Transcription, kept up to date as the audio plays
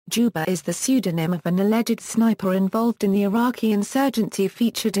Juba is the pseudonym of an alleged sniper involved in the Iraqi insurgency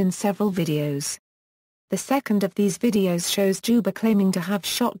featured in several videos. The second of these videos shows Juba claiming to have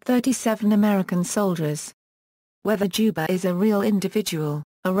shot 37 American soldiers. Whether Juba is a real individual,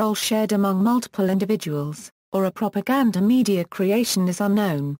 a role shared among multiple individuals, or a propaganda media creation is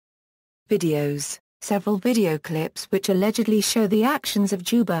unknown. Videos. Several video clips which allegedly show the actions of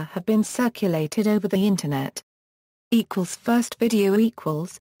Juba have been circulated over the Internet. First video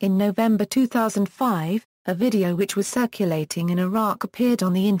in November 2005, a video which was circulating in Iraq appeared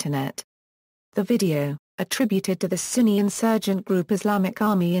on the Internet. The video, attributed to the Sunni insurgent group Islamic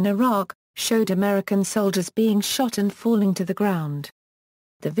Army in Iraq, showed American soldiers being shot and falling to the ground.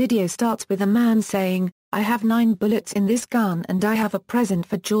 The video starts with a man saying, "I have 9 bullets in this gun and I have a present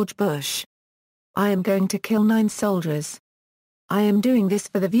for George Bush. I am going to kill 9 soldiers. I am doing this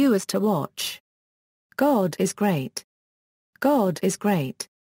for the viewers to watch. God is great. God is great."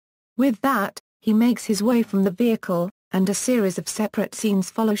 With that, he makes his way from the vehicle, and a series of separate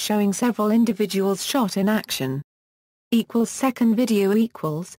scenes follow showing several individuals shot in action. Second video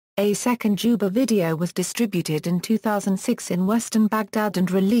A second Juba video was distributed in 2006 in western Baghdad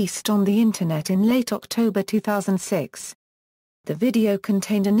and released on the Internet in late October 2006. The video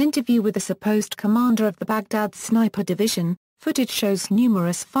contained an interview with the supposed commander of the Baghdad Sniper Division. Footage shows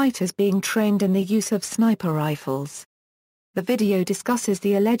numerous fighters being trained in the use of sniper rifles. The video discusses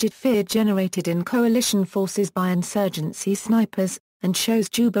the alleged fear generated in coalition forces by insurgency snipers, and shows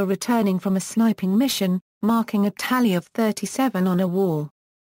Juba returning from a sniping mission, marking a tally of 37 on a wall.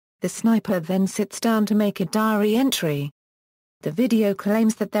 The sniper then sits down to make a diary entry. The video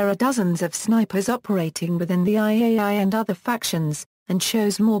claims that there are dozens of snipers operating within the IAI and other factions, and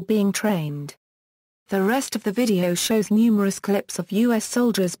shows more being trained. The rest of the video shows numerous clips of U.S.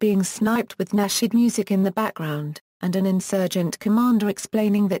 soldiers being sniped with nasheed music in the background, and an insurgent commander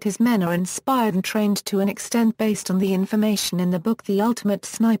explaining that his men are inspired and trained to an extent based on the information in the book The Ultimate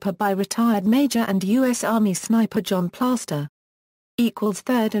Sniper by retired Major and U.S. Army sniper John Plaster.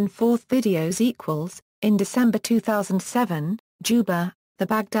 Third and fourth videos In December 2007, Juba, the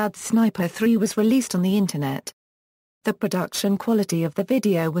Baghdad Sniper 3 was released on the Internet. The production quality of the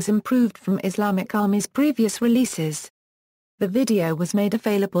video was improved from Islamic Army's previous releases. The video was made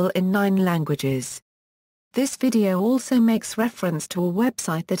available in 9 languages. This video also makes reference to a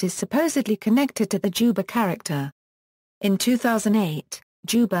website that is supposedly connected to the Juba character. In 2008,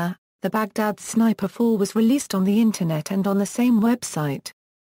 Juba, the Baghdad Sniper 4 was released on the Internet and on the same website.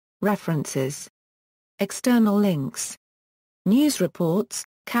 References. External links. News reports,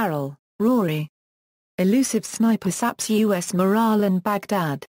 Carroll, Rory. Elusive Sniper Saps U.S. Morale in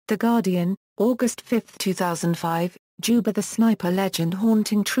Baghdad, The Guardian, August 5, 2005, Juba the Sniper Legend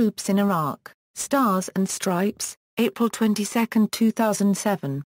Haunting Troops in Iraq, Stars and Stripes, April 22, 2007.